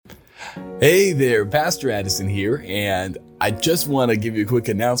Hey there, Pastor Addison here, and I just want to give you a quick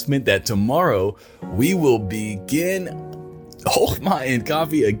announcement that tomorrow we will begin Hochma and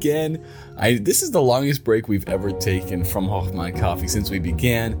Coffee again. This is the longest break we've ever taken from Hochma and Coffee since we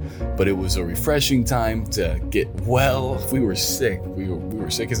began, but it was a refreshing time to get well. We were sick. We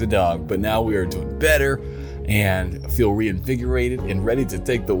were sick as a dog, but now we are doing better and feel reinvigorated and ready to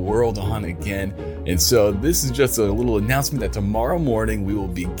take the world on again. And so this is just a little announcement that tomorrow morning we will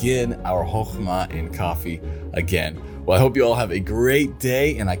begin our Hochma and Coffee again. Well, I hope you all have a great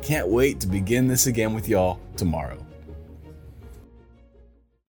day, and I can't wait to begin this again with y'all tomorrow.